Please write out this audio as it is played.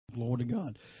Glory to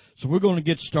God. So we're going to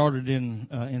get started in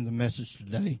the message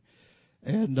today,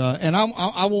 and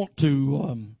I want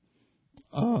to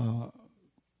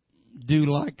do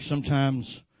like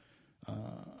sometimes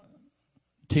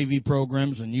TV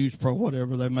programs and news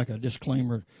whatever, they make a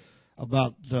disclaimer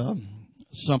about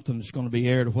something that's going to be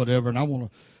aired or whatever, and I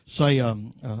want to say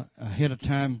ahead of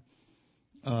time,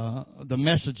 the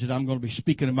message that I'm going to be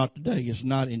speaking about today is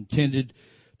not intended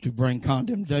to bring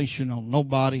condemnation on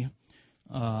nobody.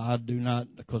 I do not,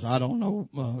 because I don't know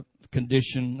the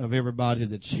condition of everybody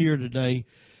that's here today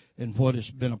and what has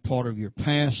been a part of your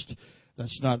past.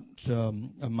 That's not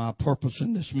my purpose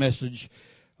in this message.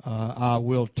 I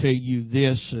will tell you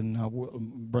this, and I will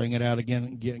bring it out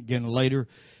again later.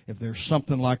 If there's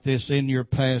something like this in your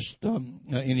past,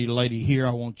 any lady here,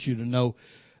 I want you to know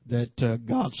that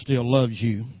God still loves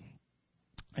you,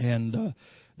 and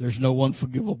there's no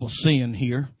unforgivable sin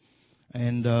here,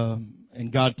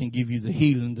 and God can give you the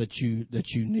healing that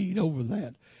you need over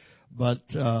that. But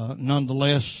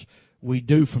nonetheless, we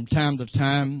do from time to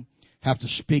time have to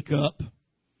speak up,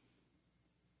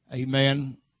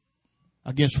 amen,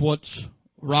 against what's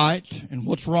right and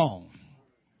what's wrong.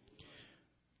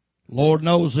 Lord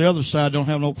knows the other side don't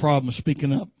have no problem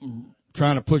speaking up and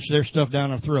trying to push their stuff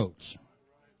down our throats.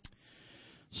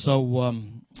 So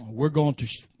we're going to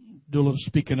do a little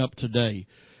speaking up today.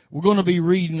 We're going to be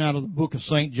reading out of the book of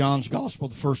St. John's Gospel,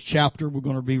 the first chapter. We're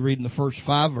going to be reading the first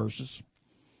 5 verses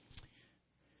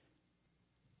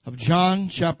of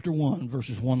John chapter 1,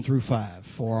 verses 1 through 5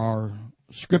 for our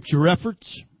scripture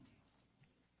reference.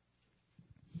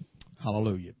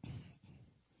 Hallelujah.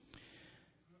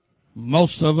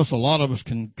 Most of us, a lot of us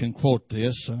can quote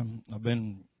this. I've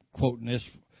been quoting this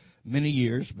many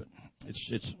years, but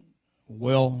it's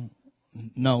well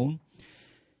known.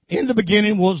 In the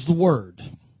beginning was the Word,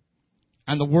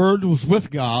 and the Word was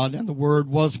with God, and the Word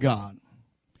was God.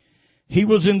 He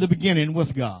was in the beginning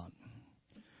with God.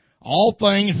 All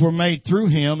things were made through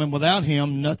Him, and without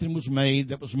Him nothing was made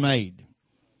that was made.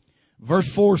 Verse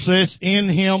 4 says, in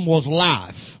Him was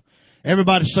life.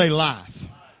 Everybody say life.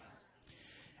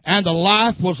 And the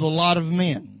life was the light of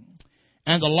men.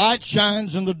 And the light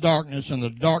shines in the darkness, and the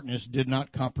darkness did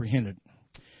not comprehend it.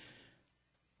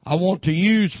 I want to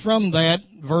use from that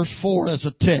verse 4 as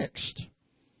a text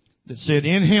that said,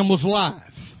 in Him was life,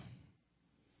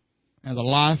 and the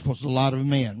life was the light of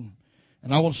men.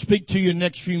 And I will speak to you in the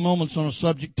next few moments on a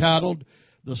subject titled,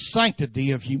 the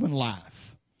sanctity of human life.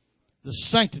 The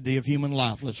sanctity of human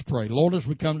life. Let's pray. Lord, as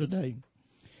we come today,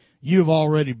 you have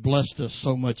already blessed us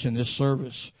so much in this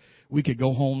service. We could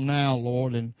go home now,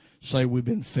 Lord, and say we've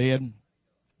been fed.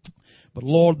 But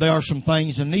Lord, there are some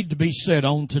things that need to be said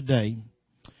on today.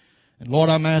 And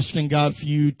Lord, I'm asking God for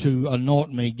you to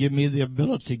anoint me. Give me the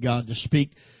ability, God, to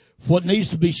speak what needs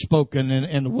to be spoken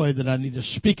in the way that I need to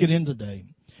speak it in today.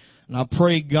 And I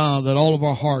pray, God, that all of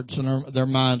our hearts and their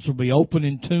minds will be open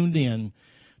and tuned in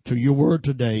to your word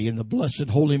today. In the blessed,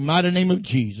 holy, mighty name of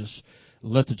Jesus,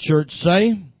 let the church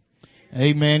say,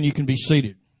 amen. You can be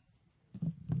seated.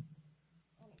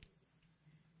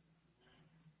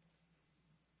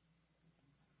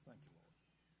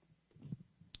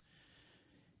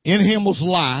 In Him was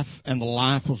life, and the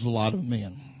life was the light of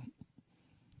men.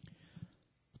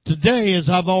 Today, as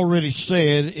I've already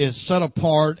said, is set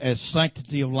apart as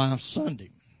Sanctity of Life Sunday.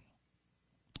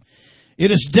 It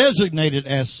is designated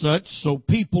as such so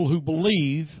people who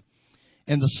believe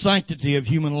in the sanctity of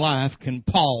human life can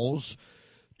pause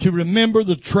to remember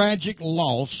the tragic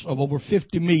loss of over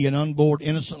 50 million unborn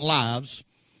innocent lives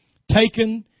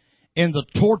taken in the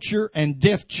torture and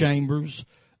death chambers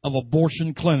of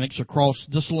abortion clinics across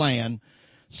this land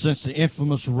since the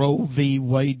infamous Roe v.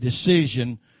 Wade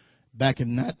decision back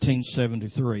in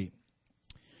 1973.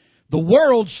 The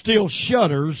world still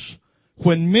shudders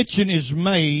when mention is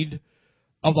made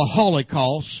of the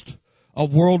Holocaust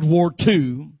of World War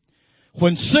II,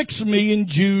 when 6 million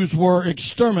Jews were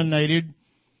exterminated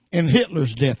in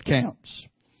Hitler's death camps.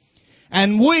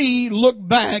 And we look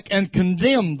back and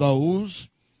condemn those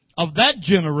of that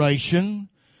generation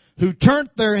who turned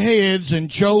their heads and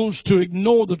chose to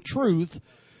ignore the truth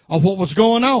of what was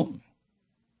going on.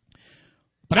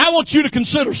 But I want you to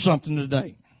consider something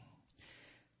today.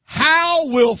 How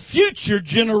will future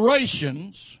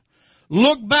generations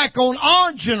look back on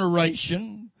our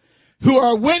generation who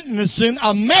are witnessing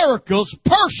America's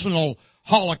personal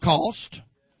Holocaust,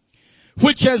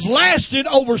 which has lasted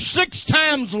over 6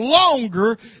 times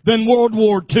longer than World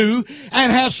War II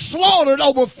and has slaughtered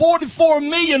over 44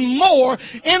 million more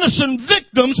innocent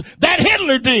victims than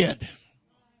Hitler did?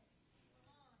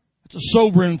 It's a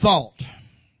sobering thought.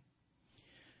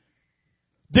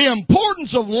 The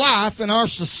importance of life in our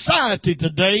society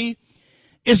today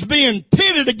is being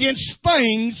pitted against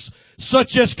things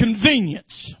such as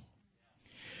convenience.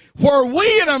 Where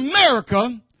we in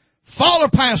America, follow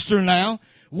pastor now,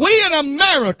 we in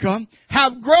America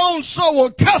have grown so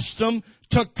accustomed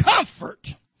to comfort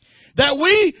that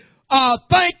we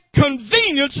think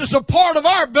convenience is a part of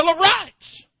our Bill of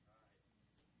Rights.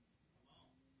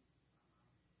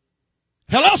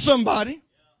 Hello, somebody.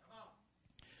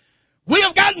 We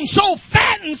have gotten so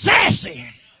fat and sassy,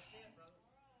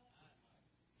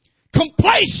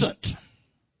 complacent,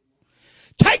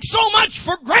 take so much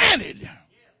for granted.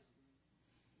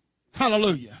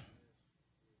 Hallelujah.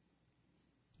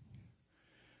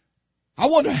 I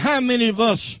wonder how many of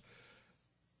us,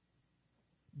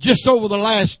 just over the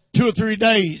last 2 or 3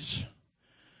 days,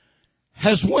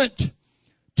 has went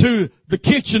to the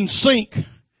kitchen sink,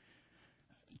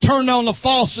 turned on the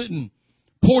faucet and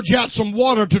poured you out some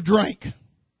water to drink.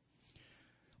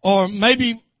 Or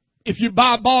maybe if you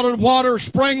buy bottled water,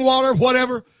 spring water,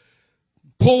 whatever,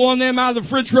 pull one of them out of the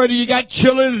refrigerator you got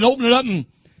chilling and open it up and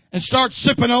start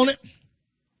sipping on it.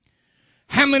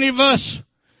 How many of us,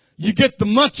 you get the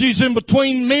munchies in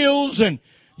between meals and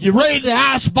you raid the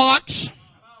ice box,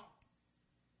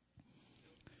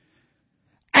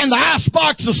 and the ice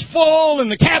box is full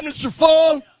and the cabinets are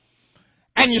full,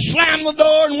 and you slam the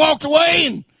door and walk away,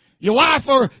 and your wife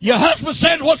or your husband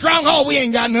said, "What's wrong?" "Oh, we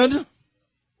ain't got nothing."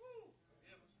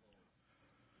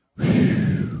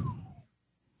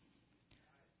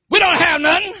 We don't have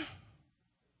nothing.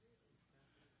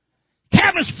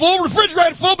 Cabinet's full,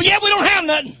 refrigerator full, but we don't have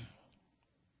nothing.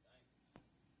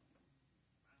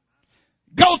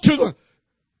 Go to the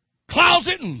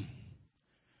closet and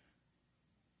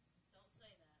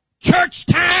church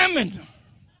time and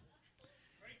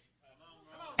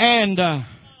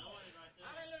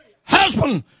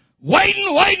husband waiting.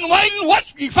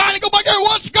 You finally go back there.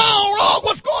 "What's going wrong?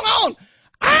 What's going on?"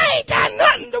 "I ain't got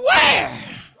nothing to wear."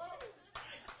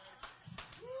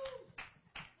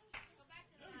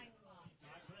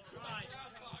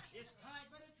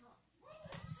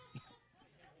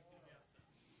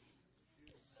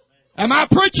 Am I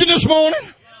preaching this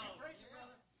morning?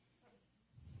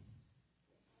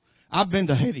 I've been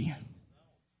to Haiti.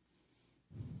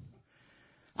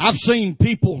 I've seen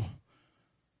people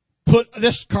put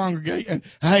this congregation.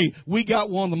 Hey, we got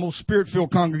one of the most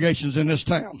spirit-filled congregations in this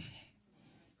town.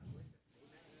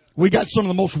 We got some of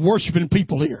the most worshiping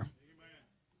people here.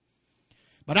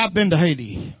 But I've been to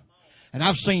Haiti, and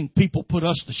I've seen people put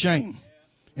us to shame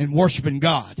in worshiping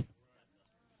God.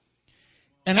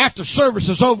 And after service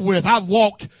is over with, I've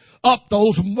walked up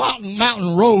those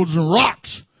mountain roads and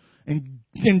rocks and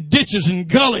ditches and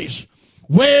gullies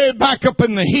way back up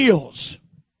in the hills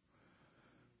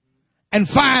and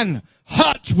find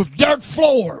huts with dirt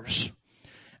floors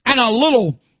and a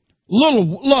little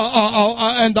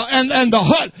and the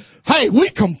hut. Hey,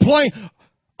 we complain.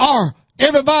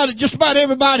 Just about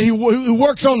everybody who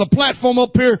works on the platform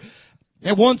up here,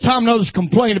 at one time or another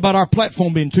complained about our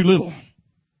platform being too little.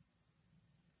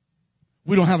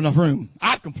 We don't have enough room.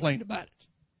 I complained about it.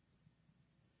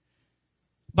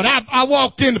 But I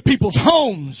walked into people's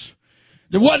homes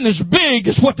that wasn't as big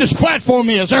as what this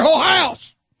platform is. Their whole house.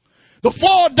 The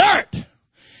floor of dirt.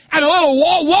 And a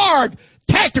little ward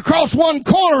tacked across one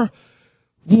corner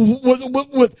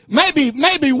with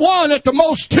maybe one, at the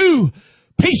most 2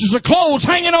 pieces of clothes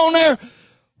hanging on there.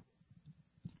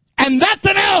 And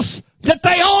nothing else that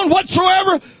they own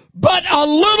whatsoever but a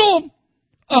little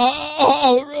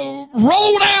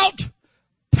rolled out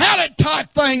pallet type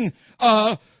thing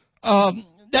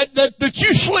that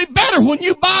you sleep better when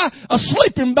you buy a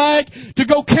sleeping bag to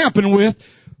go camping with.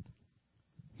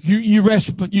 You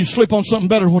rest, but you sleep on something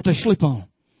better than what they sleep on.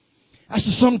 That's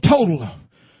the sum total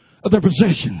of their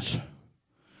possessions.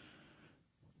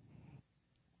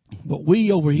 But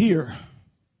we over here,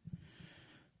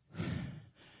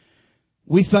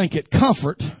 we think that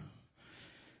comfort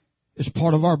is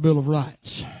part of our Bill of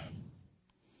Rights.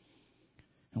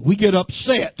 And we get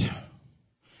upset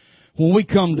when we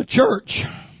come to church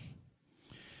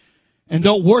and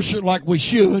don't worship like we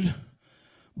should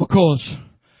because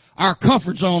our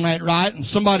comfort zone ain't right, and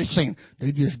somebody's saying,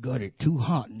 "They just got it too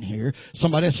hot in here."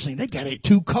 Somebody else saying, "They got it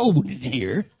too cold in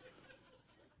here."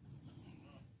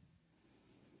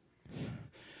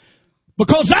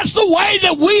 Because that's the way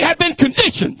that we have been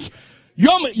conditioned. You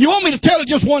want me to tell it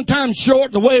just one time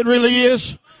short the way it really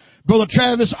is? Brother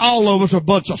Travis, all of us are a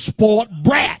bunch of spoiled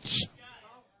brats.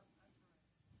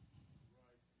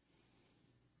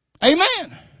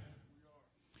 Amen.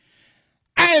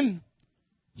 And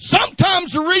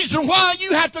sometimes the reason why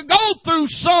you have to go through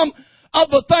some of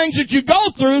the things that you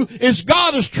go through is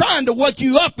God is trying to wake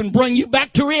you up and bring you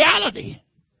back to reality.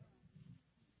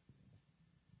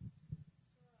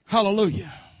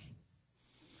 Hallelujah.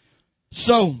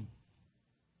 So,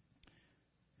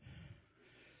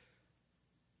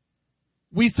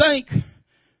 we think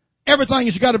everything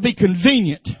has got to be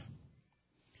convenient.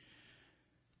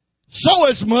 So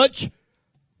as much,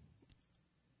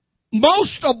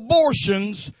 most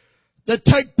abortions that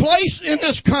take place in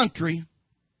this country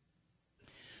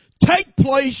take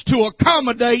place to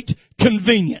accommodate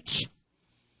convenience.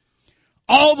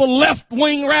 All the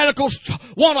left-wing radicals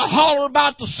want to holler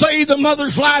about to save the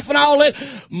mother's life and all that.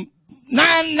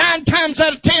 Nine times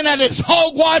out of 10 that is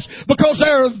hogwash, because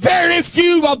there are very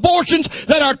few abortions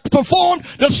that are performed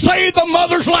to save the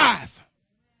mother's life.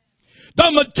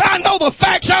 I know the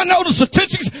facts. I know the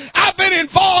statistics. I've been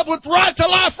involved with Right to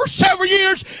Life for several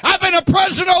years. I've been a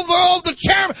president over the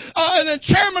chairman, and the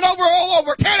chairman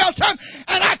over Canada's time.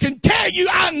 And I can tell you,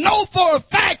 I know for a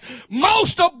fact,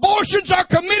 most abortions are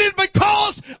committed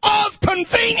because of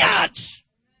convenience.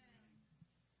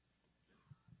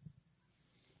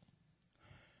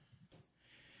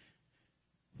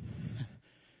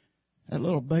 That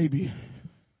little baby.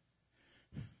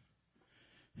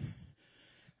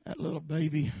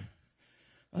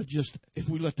 If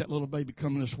we let that little baby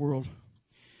come in this world,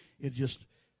 it just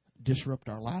disrupt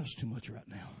our lives too much right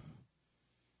now.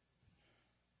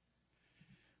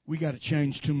 We got to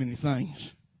change too many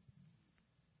things.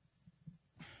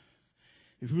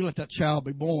 If we let that child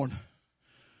be born,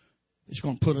 it's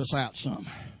going to put us out some.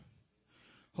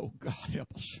 Oh, God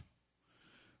help us.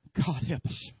 God help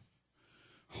us.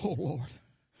 Oh, Lord.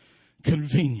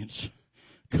 Convenience.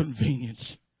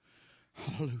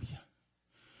 Hallelujah.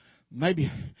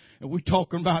 Maybe, if we're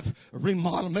talking about a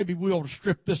remodel, maybe we ought to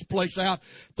strip this place out,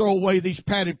 throw away these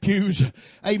padded pews.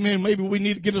 Amen. Maybe we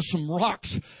need to get us some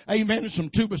rocks. Amen. And some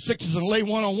 2x6s and lay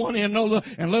one on one end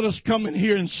and let us come in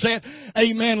here and sit.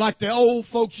 Amen. Like the old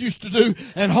folks used to do,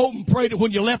 and hope and pray that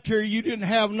when you left here, you didn't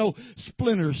have no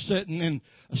splinters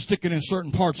sticking in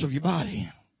certain parts of your body.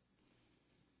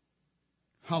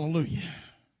 Hallelujah.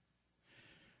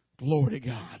 Glory to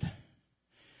God.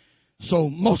 So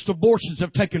most abortions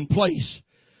have taken place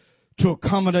to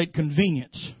accommodate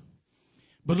convenience.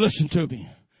 But listen to me.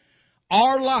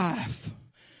 Our life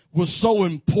was so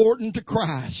important to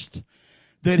Christ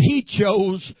that He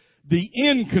chose the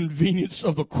inconvenience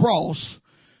of the cross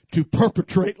to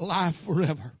perpetrate life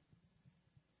forever.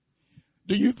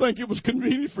 Do you think it was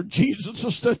convenient for Jesus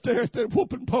to sit there at that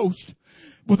whooping post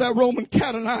with that Roman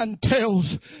cat o' nine tails?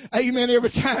 Amen.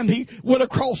 Every time he went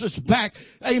across his back,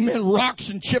 amen, rocks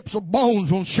and chips of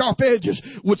bones on sharp edges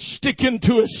would stick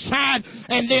into his side,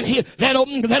 and then that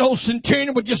old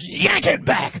centurion would just yank it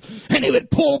back, and he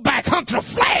would pull back hunks of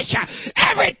flesh.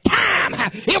 Every time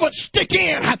it would stick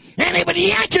in, and he would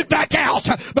yank it back out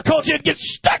because it'd get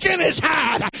stuck in his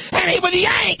hide, and he would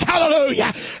yank.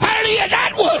 Hallelujah. Hallelujah.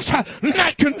 That was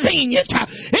not convenient.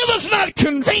 It was not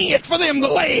convenient for them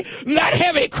to lay that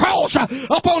heavy cross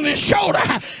up on his shoulder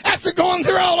after going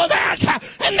through all of that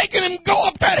and making him go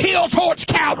up that hill towards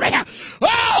Calvary.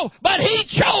 Oh, but He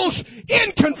chose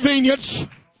inconvenience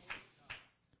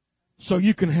so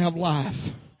you can have life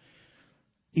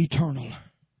eternal.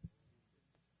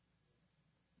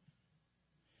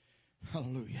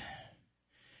 Hallelujah.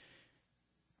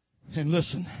 And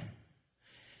listen,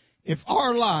 if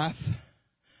our life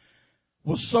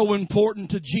was so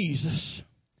important to Jesus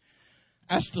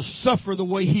as to suffer the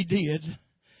way He did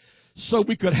so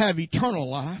we could have eternal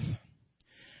life,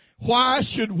 why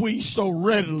should we so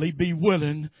readily be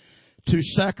willing to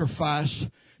sacrifice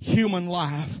human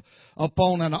life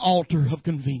upon an altar of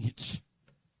convenience?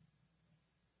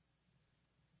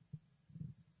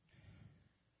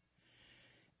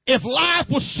 If life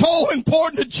was so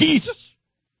important to Jesus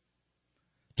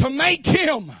to make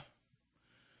Him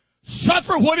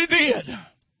suffer what He did,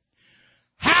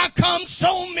 how come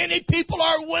so many people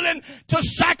are willing to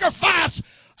sacrifice,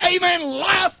 amen,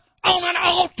 life on an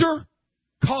altar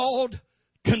called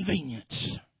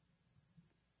convenience?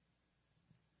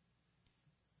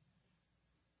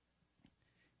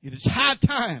 It is high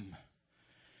time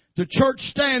the church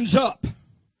stands up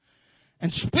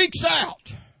and speaks out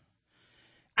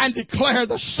and declare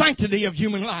the sanctity of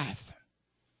human life.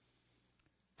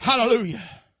 Hallelujah.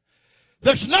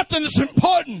 There's nothing that's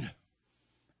important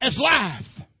as life.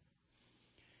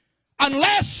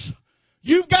 Unless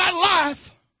you've got life,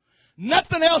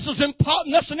 nothing else is important.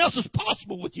 Nothing else is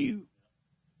possible with you.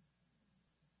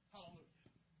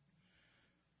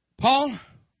 Paul,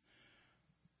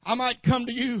 I might come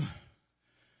to you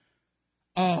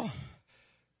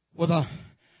with a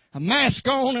mask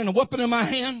on and a weapon in my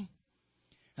hand,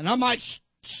 And I might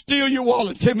steal your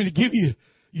wallet and tell me to give you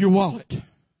your wallet.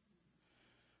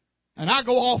 And I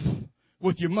go off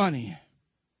with your money.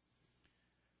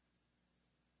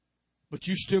 But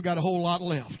you still got a whole lot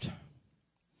left.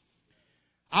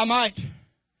 I might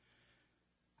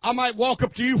walk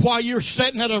up to you while you're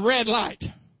sitting at a red light.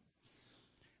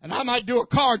 And I might do a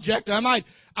carjack. I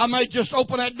might just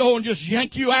open that door and just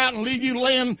yank you out and leave you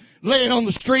laying on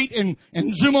the street and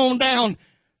zoom on down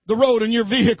the road in your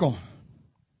vehicle.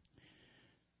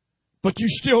 But you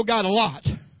still got a lot.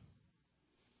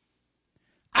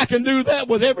 I can do that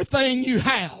with everything you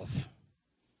have.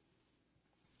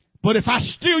 But if I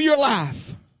steal your life,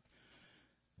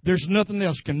 there's nothing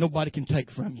else nobody can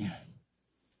take from you.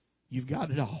 You've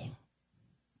got it all.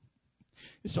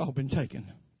 It's all been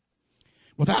taken.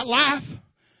 Without life,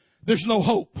 there's no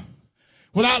hope.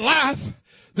 Without life,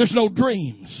 there's no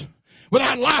dreams.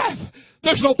 Without life,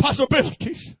 there's no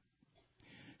possibilities.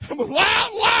 And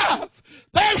without life,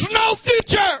 there's no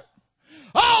future.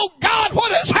 Oh God,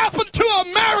 what has happened to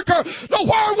America to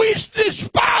where we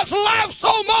despise life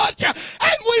so much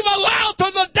and we've allowed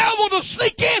to the devil to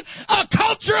sneak in a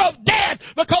culture of death,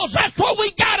 because that's what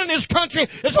we got in this country,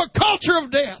 is a culture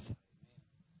of death.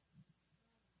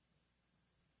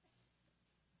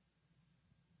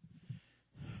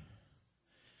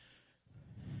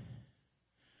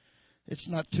 It's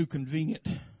not too convenient.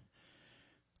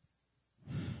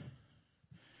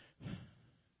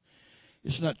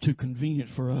 It's not too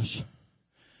convenient for us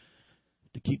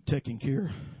to keep taking care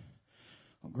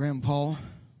of Grandpa.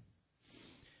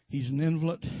 He's an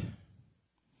invalid.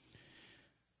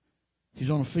 He's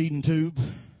on a feeding tube.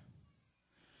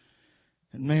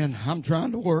 And man, I'm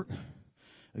trying to work.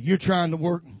 You're trying to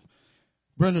work.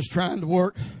 Brenda's trying to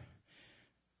work.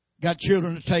 Got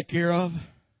children to take care of.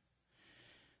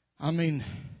 I mean,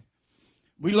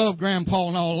 we love Grandpa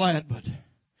and all that,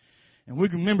 and we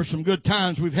can remember some good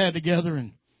times we've had together,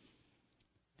 and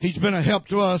he's been a help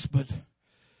to us, but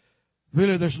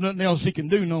really there's nothing else he can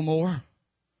do no more.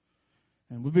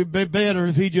 And it would be better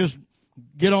if he just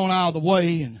get on out of the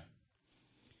way. And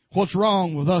what's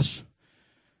wrong with us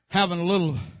having a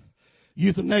little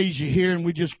euthanasia here and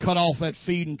we just cut off that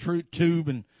feeding tube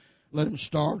and let him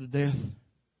starve to death?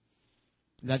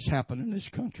 That's happened in this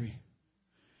country.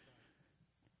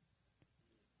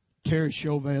 Terry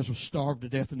Chauvin was starved to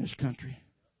death in this country.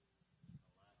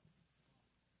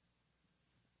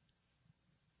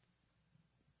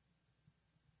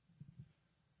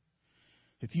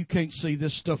 If you can't see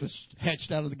this stuff is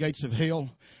hatched out of the gates of hell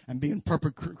and being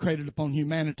perpetrated upon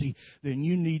humanity, then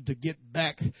you need to get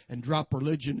back and drop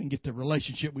religion and get the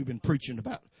relationship we've been preaching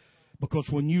about. Because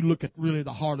when you look at really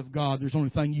the heart of God, there's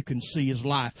only thing you can see is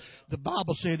life. The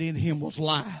Bible said in Him was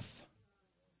life.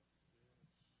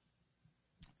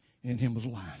 In Him was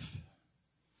life.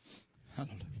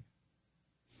 Hallelujah.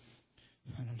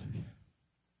 Hallelujah.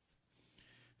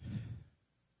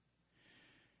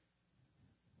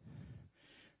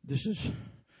 This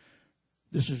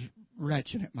is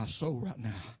ratcheting at my soul right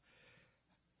now.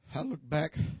 I look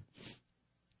back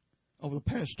over the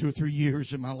past 2 or 3 years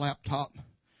in my laptop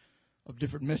of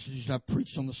different messages I've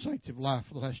preached on the sanctity of life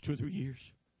for the last 2 or 3 years.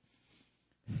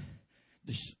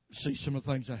 To see some of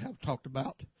the things I have talked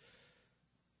about,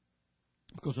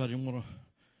 because I didn't want to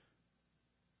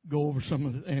go over some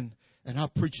of it, and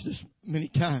I've preached this many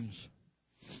times.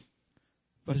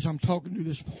 But as I'm talking to you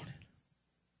this morning,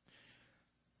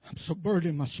 I'm so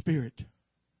burdened in my spirit.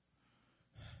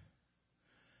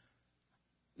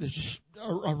 There's just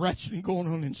a ratcheting going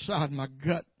on inside my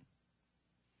gut.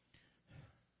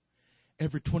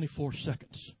 Every 24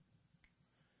 seconds.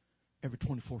 Every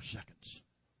 24 seconds.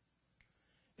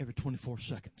 Every 24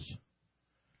 seconds.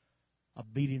 A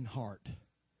beating heart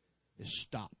is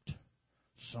stopped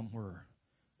somewhere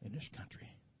in this country.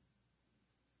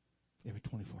 Every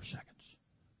 24 seconds.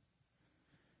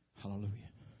 Hallelujah.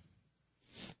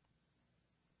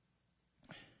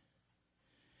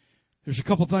 There's a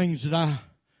couple things that I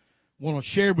want to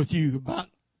share with you about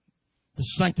the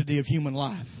sanctity of human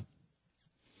life.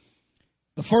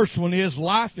 The first one is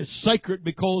life is sacred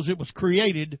because it was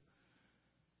created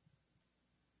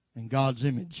in God's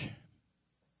image.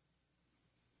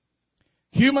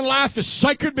 Human life is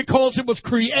sacred because it was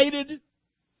created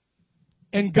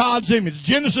in God's image.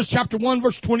 Genesis chapter 1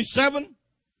 verse 27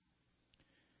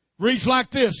 reads like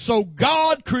this. So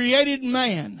God created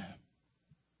man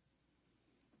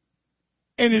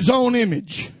in His own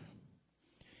image.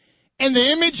 In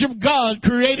the image of God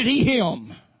created He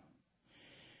him.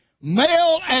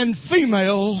 Male and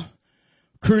female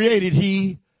created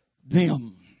He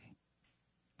them.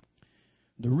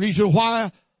 The reason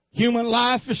why human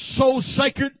life is so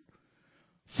sacred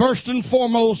First and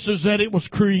foremost is that it was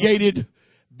created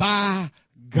by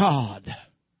God.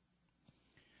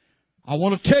 I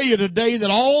want to tell you today that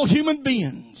all human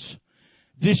beings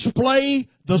display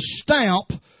the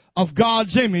stamp of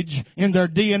God's image in their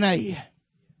DNA.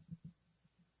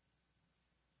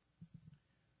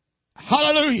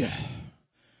 Hallelujah.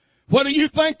 Whether you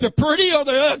think they're pretty or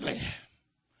they're ugly,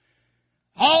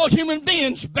 all human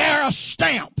beings bear a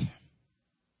stamp.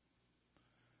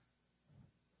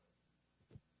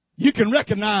 You can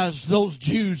recognize those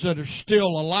Jews that are still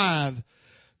alive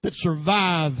that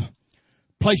survive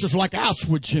places like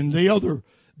Auschwitz and the other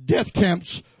death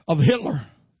camps of Hitler.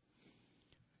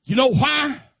 You know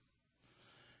why?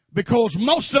 Because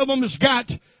most of them has got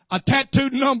a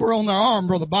tattooed number on their arm,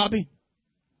 Brother Bobby,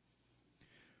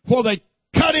 where they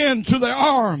cut into their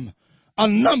arm a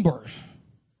number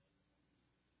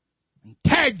and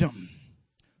tagged them,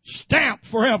 stamped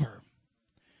forever.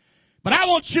 But I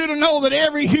want you to know that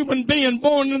every human being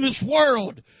born in this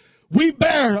world, we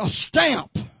bear a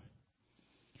stamp.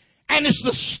 And it's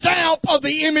the stamp of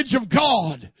the image of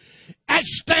God. That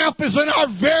stamp is in our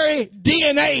very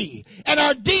DNA. And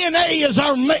our DNA is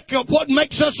our makeup, what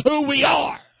makes us who we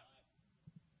are.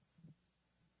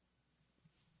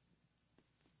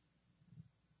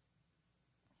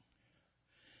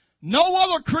 No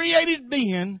other created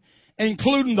being,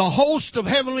 including the host of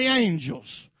heavenly angels.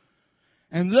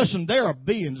 And listen, there are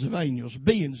billions of angels,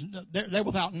 billions. They're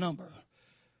without number.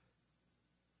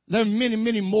 There are many,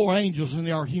 many more angels than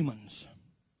there are humans.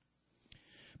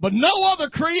 But no other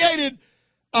created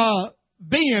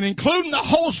being, including the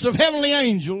host of heavenly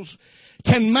angels,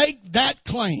 can make that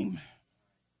claim.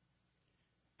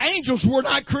 Angels were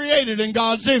not created in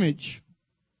God's image.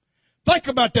 Think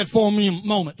about that for a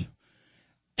moment.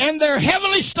 In their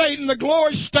heavenly state, in the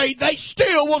glorious state, they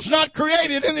still was not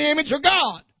created in the image of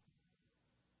God.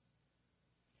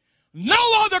 No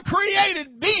other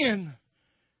created being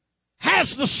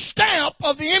has the stamp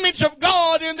of the image of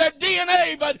God in their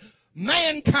DNA but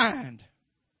mankind.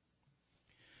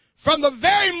 From the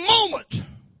very moment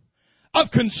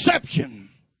of conception,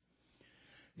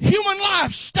 human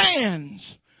life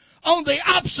stands on the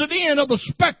opposite end of the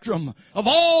spectrum of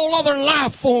all other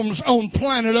life forms on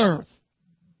planet Earth.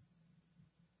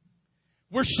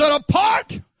 We're set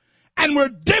apart, and we're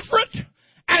different,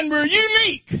 and we're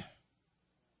unique.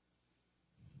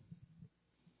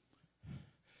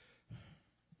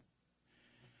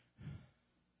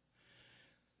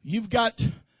 You've got,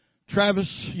 Travis,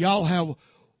 y'all have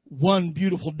one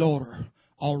beautiful daughter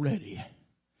already.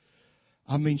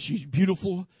 I mean, she's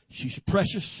beautiful. She's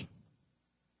precious.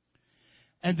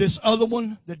 And this other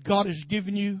one that God has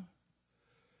given you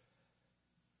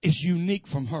is unique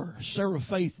from her. Sarah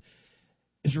Faith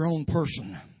is her own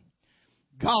person.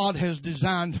 God has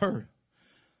designed her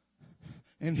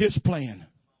in His plan.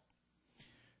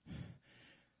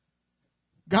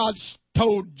 God's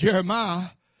told Jeremiah,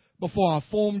 before I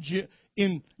formed you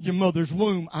in your mother's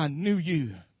womb, I knew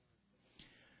you.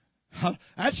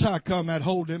 That's how come that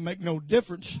whole didn't make no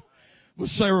difference with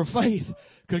Sarah Faith.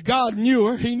 Because God knew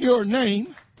her. He knew her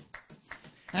name.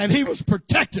 And He was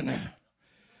protecting her.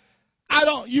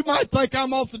 You might think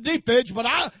I'm off the deep edge, but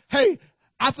I think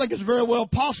it's very well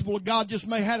possible that God just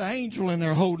may have had an angel in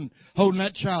there holding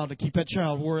that child to keep that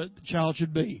child where the child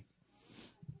should be.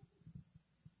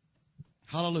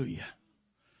 Hallelujah.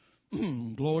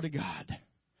 Glory to God.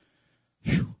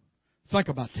 Whew. Think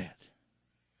about that.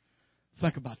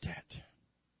 Think about that.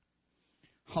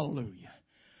 Hallelujah.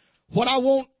 What I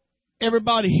want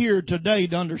everybody here today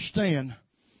to understand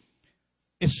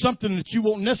is something that you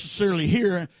won't necessarily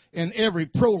hear in every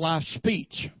pro-life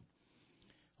speech.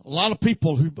 A lot of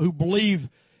people who believe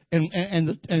in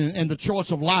the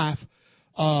choice of life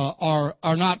are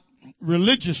not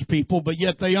religious people, but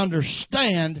yet they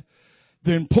understand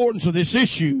the importance of this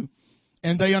issue.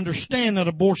 And they understand that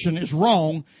abortion is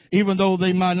wrong, even though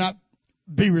they might not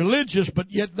be religious, but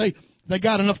yet they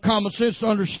got enough common sense to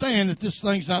understand that this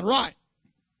thing's not right.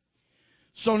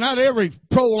 So not every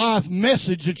pro-life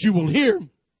message that you will hear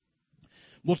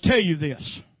will tell you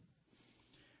this.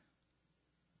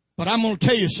 But I'm going to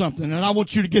tell you something, and I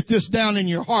want you to get this down in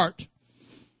your heart.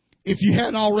 If you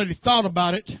hadn't already thought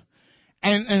about it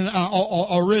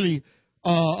or really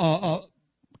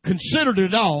considered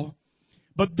it all,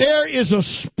 but there is a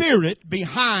spirit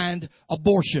behind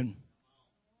abortion.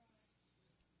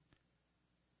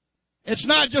 It's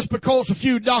not just because a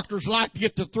few doctors like to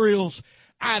get the thrills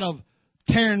out of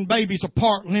tearing babies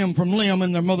apart limb from limb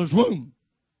in their mother's womb.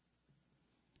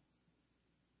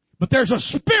 But there's a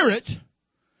spirit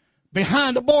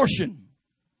behind abortion.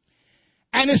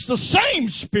 And it's the same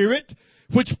spirit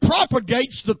which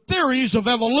propagates the theories of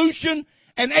evolution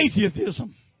and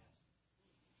atheism.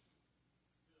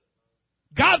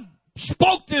 God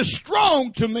spoke this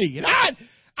strong to me. And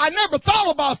I never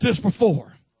thought about this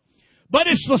before. But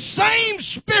it's the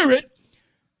same spirit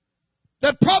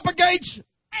that propagates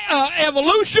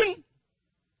evolution,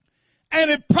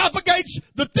 and it propagates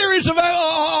the theories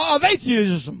of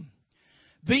atheism.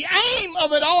 The aim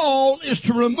of it all is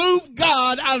to remove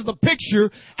God out of the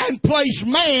picture and place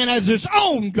man as his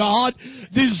own God,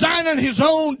 designing his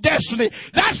own destiny.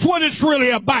 That's what it's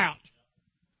really about.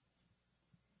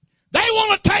 They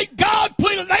want to take God, they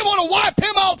want to wipe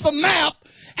him off the map,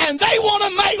 and they want to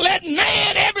let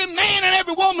every man and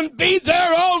every woman be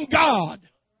their own God.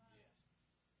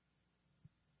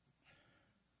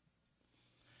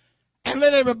 And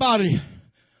let everybody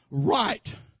write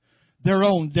their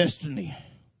own destiny.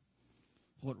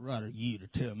 What right are you to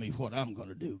tell me what I'm going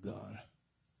to do, God?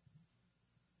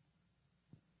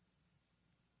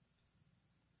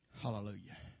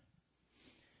 Hallelujah.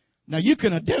 Now you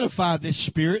can identify this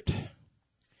spirit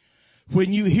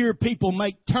when you hear people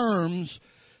make terms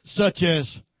such as,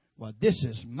 well, this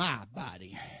is my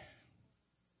body,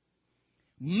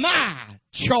 my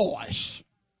choice,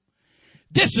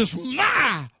 this is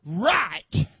my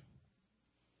right.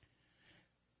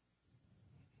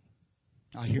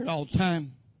 I hear it all the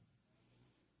time.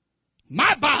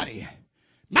 My body,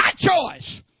 my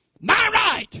choice, my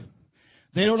right.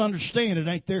 They don't understand it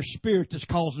ain't their spirit that's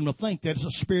causing them to think that. It's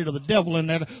a spirit of the devil in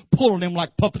there pulling them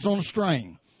like puppets on a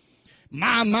string.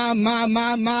 My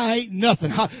ain't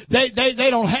nothing. They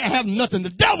don't have nothing. The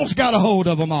devil's got a hold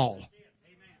of them all.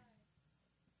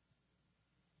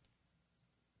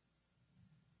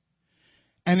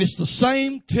 And it's the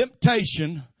same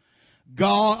temptation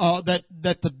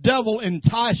that the devil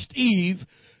enticed Eve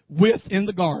with in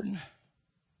the garden.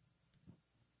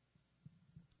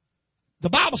 The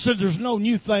Bible says there's no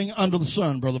new thing under the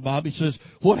sun, Brother Bob. He says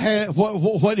what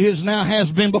is now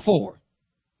has been before.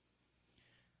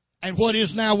 And what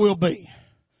is now will be.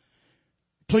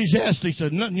 Ecclesiastes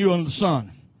said nothing new under the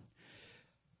sun.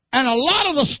 And a lot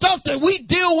of the stuff that we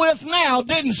deal with now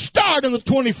didn't start in the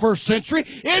 21st century.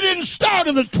 It didn't start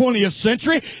in the 20th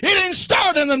century. It didn't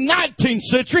start in the 19th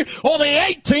century or the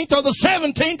 18th or the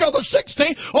 17th or the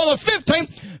 16th or the 15th.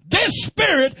 This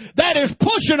spirit that is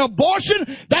pushing abortion,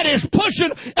 that is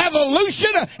pushing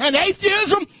evolution and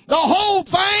atheism, the whole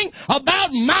thing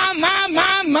about my,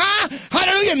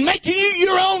 hallelujah, and making you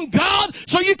your own God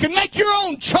so you can make your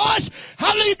own choice,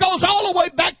 hallelujah, goes all the way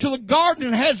back to the garden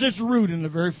and has its root in the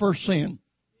very first sin.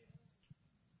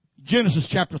 Genesis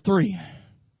chapter 3,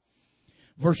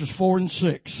 verses 4 and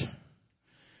 6.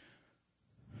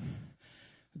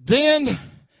 Then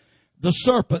the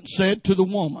serpent said to the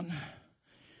woman,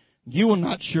 you will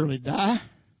not surely die,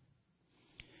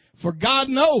 for God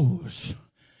knows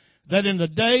that in the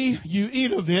day you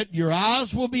eat of it, your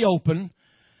eyes will be open,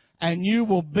 and you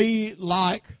will be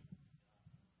like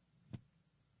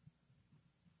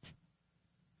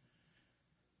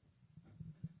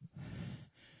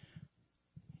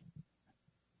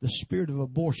the spirit of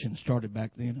abortion started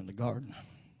back then in the garden.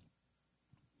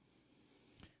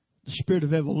 The spirit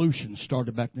of evolution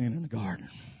started back then in the garden.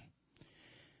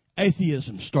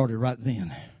 Atheism started right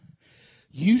then.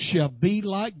 You shall be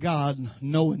like God,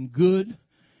 knowing good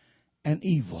and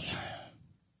evil.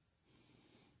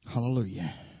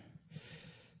 Hallelujah.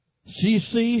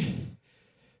 See,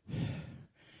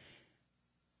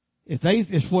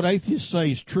 if what atheists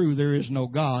say is true, there is no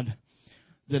God,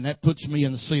 then that puts me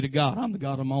in the seat of God. I'm the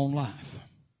God of my own life.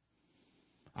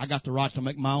 I got the right to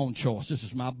make my own choice. This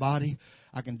is my body.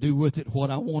 I can do with it what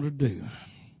I want to do.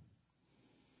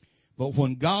 But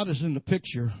when God is in the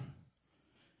picture,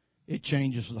 it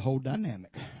changes the whole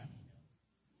dynamic.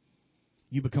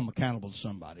 You become accountable to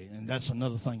somebody, and that's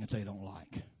another thing that they don't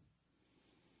like.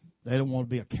 They don't want to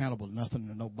be accountable to nothing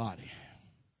and nobody.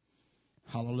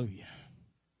 Hallelujah.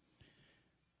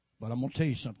 But I'm going to tell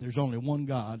you something. There's only one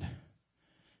God,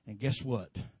 and guess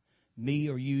what? Me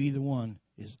or you, either one,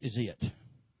 is it.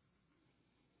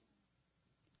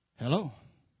 Hello?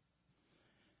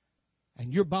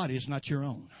 And your body is not your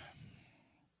own.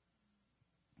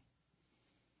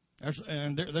 There's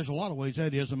a lot of ways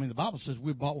that is. I mean, the Bible says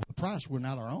we're bought with a price. We're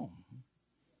not our own.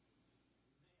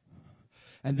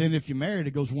 And then if you're married,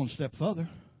 it goes one step further.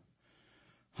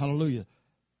 Hallelujah.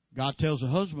 God tells the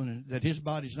husband that his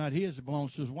body's not his. It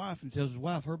belongs to his wife. And tells his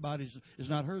wife her body is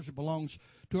not hers. It belongs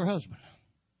to her husband.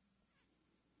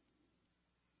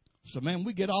 So, man,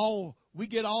 we get all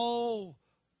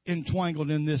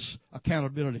entangled in this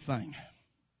accountability thing.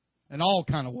 In all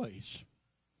kind of ways.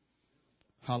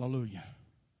 Hallelujah.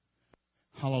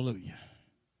 Hallelujah.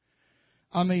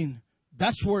 I mean,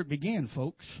 that's where it began,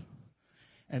 folks.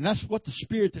 And that's what the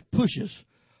spirit that pushes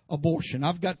abortion.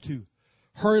 I've got to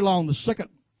hurry along. The second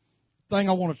thing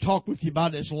I want to talk with you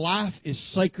about is life is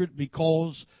sacred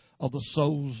because of the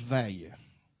soul's value.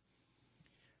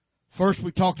 First,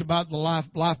 we talked about the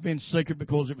life being sacred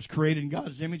because it was created in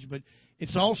God's image, but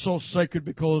it's also sacred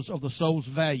because of the soul's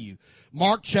value.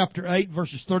 Mark chapter 8,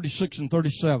 verses 36 and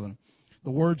 37,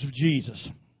 the words of Jesus.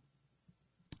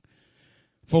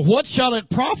 For what shall it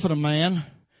profit a man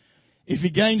if he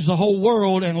gains the whole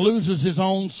world and loses his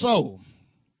own soul?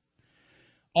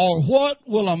 Or what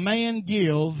will a man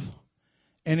give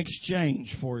in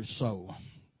exchange for his soul?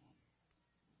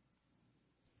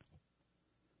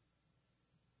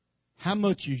 How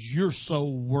much is your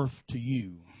soul worth to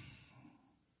you?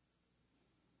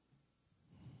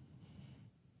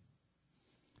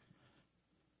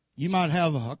 You might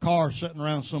have a car sitting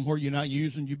around somewhere you're not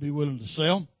using you'd be willing to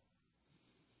sell.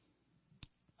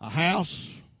 A house.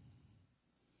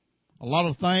 A lot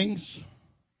of things.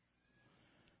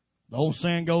 The old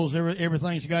saying goes,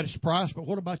 everything's got its price, but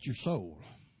what about your soul?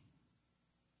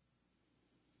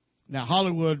 Now,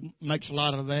 Hollywood makes a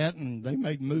lot of that, and they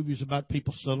made movies about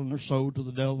people selling their soul to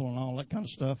the devil and all that kind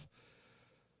of stuff.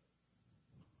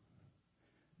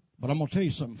 But I'm going to tell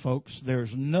you something, folks.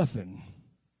 There's nothing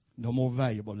no more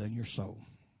valuable than your soul.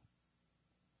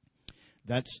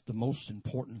 That's the most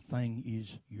important thing is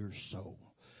your soul.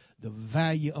 The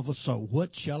value of a soul. What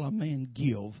shall a man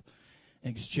give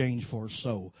in exchange for a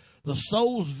soul? The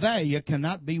soul's value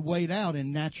cannot be weighed out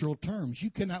in natural terms.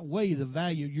 You cannot weigh the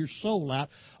value of your soul out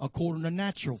according to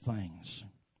natural things.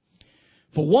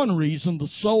 For one reason, the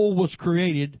soul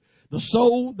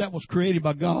that was created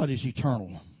by God is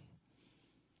eternal.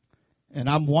 And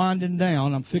I'm winding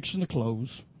down. I'm fixing to close.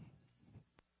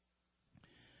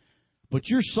 But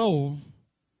your soul,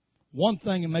 one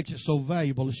thing that makes it so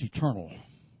valuable is eternal.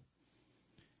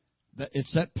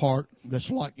 It's that part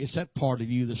of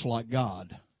you that's like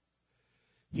God.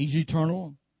 He's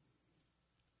eternal.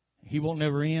 He won't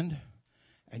never end,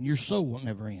 and your soul won't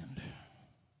never end.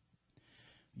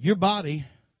 Your body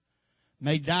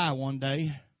may die one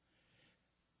day,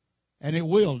 and it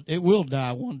will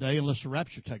die one day unless the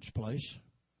rapture takes place.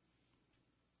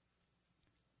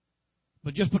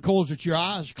 But just because that your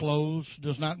eyes closed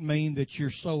does not mean that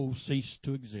your soul ceased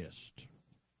to exist.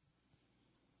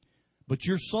 But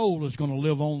your soul is going to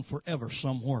live on forever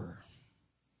somewhere.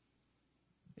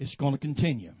 It's going to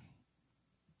continue.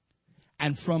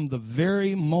 And from the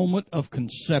very moment of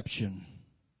conception,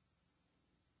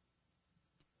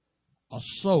 a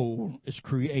soul is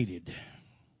created.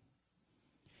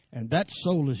 And that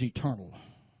soul is eternal.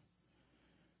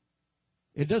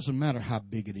 It doesn't matter how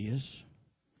big it is.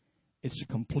 It's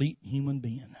a complete human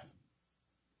being.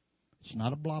 It's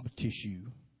not a blob of tissue.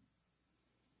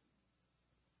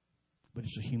 But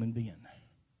it's a human being.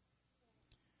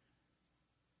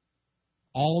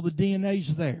 All the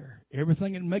DNA's there.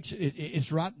 Everything that makes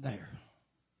it's right there.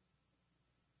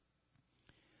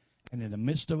 And in the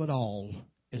midst of it all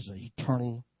is an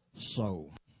eternal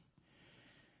soul.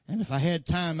 And if I had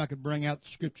time, I could bring out the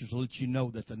scriptures to let you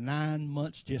know that the 9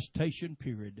 months gestation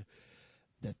period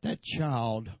that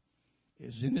child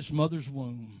is in its mother's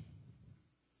womb,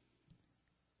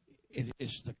 it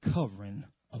is the covering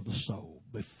of the soul.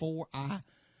 Before I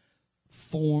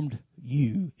formed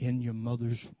you in your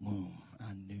mother's womb,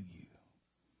 I knew you.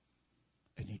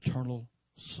 An eternal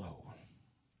soul.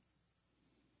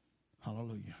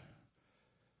 Hallelujah.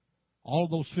 All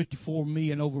of those 54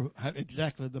 million over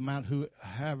exactly the amount,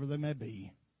 however they may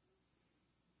be.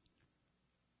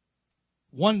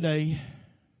 One day,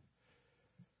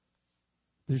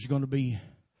 there's going to be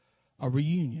a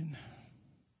reunion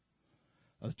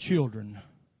of children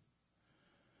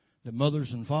that mothers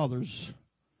and fathers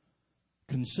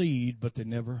conceived, but they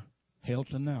never held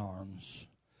in their arms,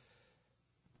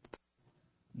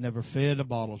 never fed a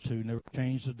bottle to, never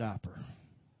changed a diaper.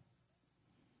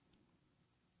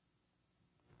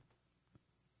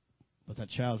 But that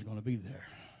child's going to be there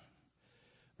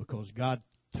because God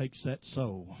takes that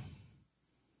soul,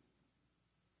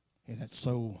 and that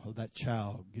soul of that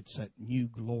child gets that new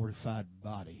glorified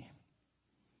body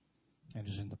and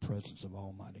is in the presence of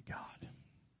Almighty God.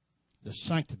 The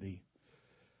sanctity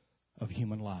of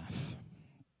human life.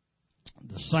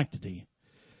 The sanctity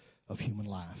of human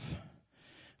life.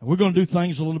 And we're going to do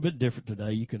things a little bit different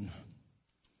today.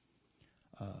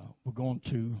 We're going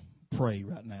to pray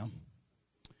right now.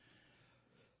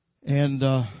 And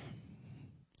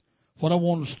what I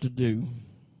want us to do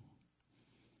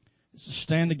is to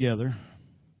stand together.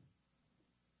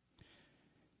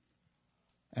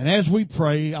 And as we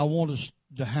pray, I want us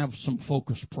to have some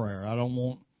focused prayer. I don't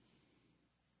want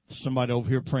Somebody over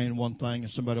here praying one thing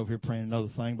and somebody over here praying another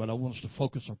thing, but I want us to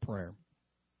focus our prayer.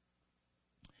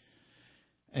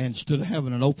 And instead of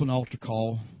having an open altar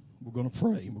call, we're going to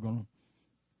pray. We're going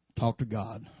to talk to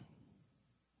God.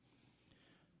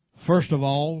 First of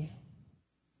all,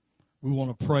 we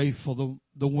want to pray for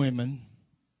the women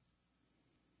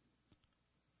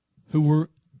who were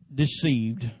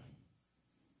deceived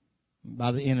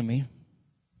by the enemy,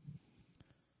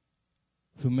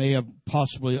 who may have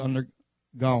possibly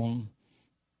undergone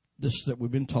this that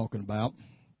we've been talking about.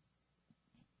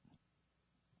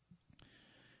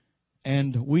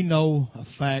 And we know a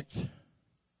fact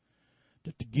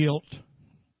that the guilt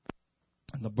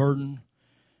and the burden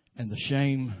and the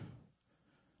shame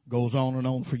goes on and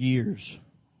on for years.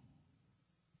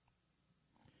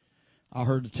 I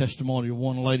heard the testimony of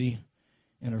one lady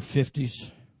in her 50s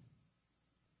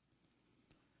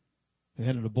who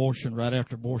had an abortion right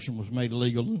after abortion was made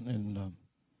legal in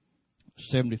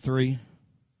 73.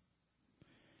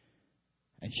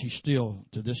 And she still,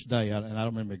 to this day, and I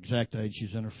don't remember the exact age,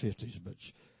 she's in her 50s, but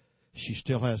she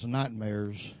still has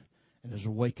nightmares and is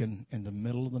awakened in the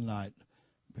middle of the night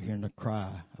by hearing the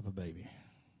cry of a baby.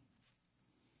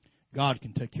 God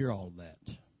can take care of all of that.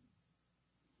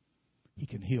 He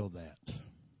can heal that.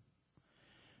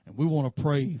 And we want to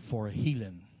pray for a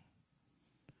healing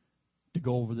to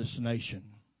go over this nation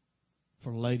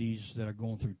for ladies that are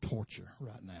going through torture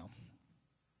right now.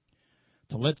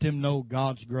 To let them know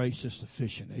God's grace is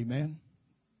sufficient. Amen?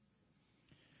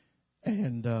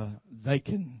 And they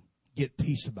can get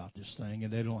peace about this thing,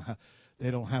 and they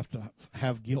don't have to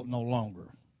have guilt no longer.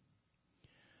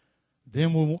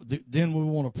 Then we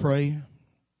want to pray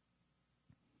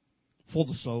for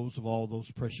the souls of all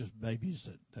those precious babies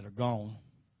that are gone.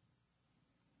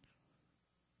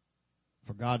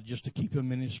 For God just to keep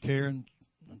them in His care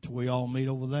until we all meet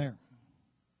over there.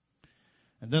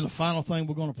 And then the final thing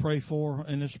we're going to pray for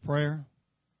in this prayer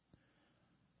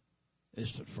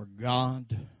is for God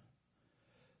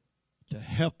to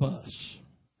help us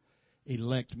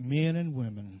elect men and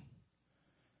women,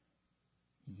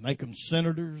 make them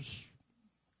senators,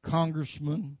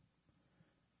 congressmen,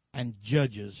 and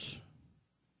judges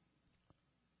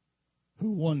who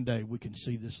one day we can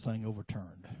see this thing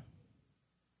overturned.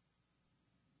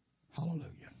 Hallelujah.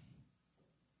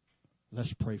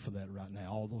 Let's pray for that right now.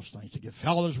 All those things together.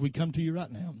 Fathers, we come to you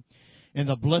right now. In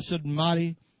the blessed,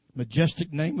 mighty,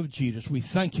 majestic name of Jesus, we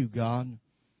thank you, God,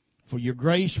 for your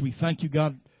grace. We thank you,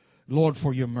 God, Lord,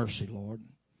 for your mercy, Lord.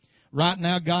 Right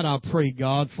now, God, I pray,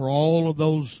 God, for all of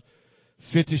those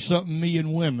 50-something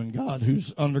million women, God,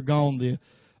 who's undergone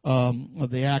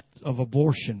the act of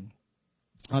abortion.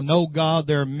 I know, God,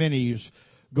 there are many who's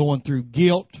going through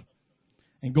guilt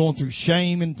and going through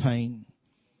shame and pain.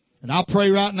 And I pray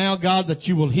right now, God, that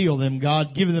you will heal them,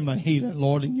 God. Give them a healing,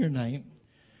 Lord, in your name.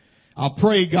 I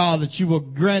pray, God, that you will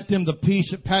grant them the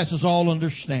peace that passes all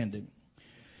understanding.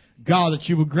 God, that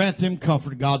you will grant them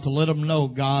comfort, God, to let them know,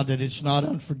 God, that it's not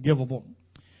unforgivable.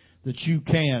 That you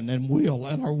can and will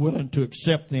and are willing to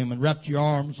accept them and wrap your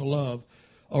arms of love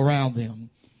around them.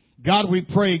 God, we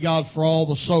pray, God, for all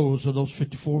the souls of those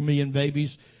 54 million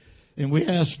babies. And we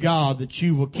ask, God, that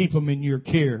you will keep them in your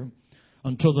care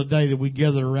until the day that we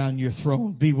gather around your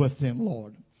throne. Be with them,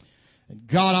 Lord. And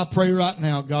God, I pray right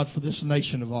now, God, for this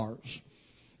nation of ours.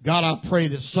 God, I pray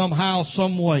that somehow,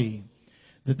 some way,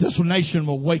 that this nation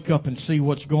will wake up and see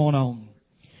what's going on.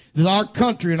 That our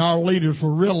country and our leaders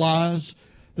will realize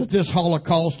that this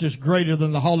Holocaust is greater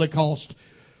than the Holocaust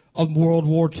of World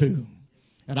War II.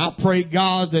 And I pray,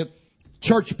 God, that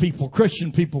church people,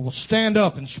 Christian people will stand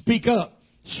up and speak out.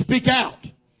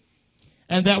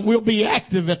 And that we'll be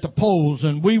active at the polls,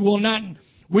 and we will not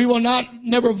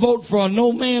never vote for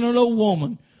no man or no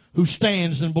woman who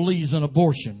stands and believes in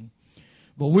abortion.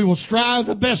 But we will strive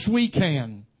the best we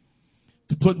can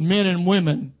to put men and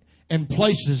women in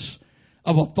places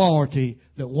of authority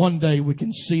that one day we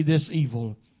can see this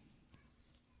evil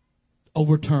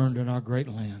overturned in our great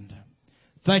land.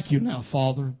 Thank you now,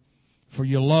 Father, for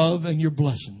your love and your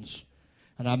blessings.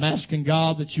 And I'm asking,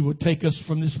 God, that you would take us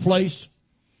from this place.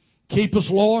 Keep us,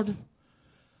 Lord,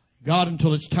 God,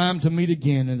 until it's time to meet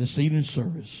again in this evening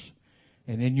service.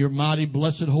 And in your mighty,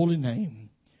 blessed, holy name,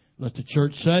 let the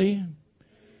church say,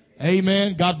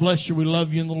 Amen. God bless you. We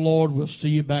love you in the Lord. We'll see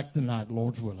you back tonight,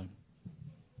 Lord's willing.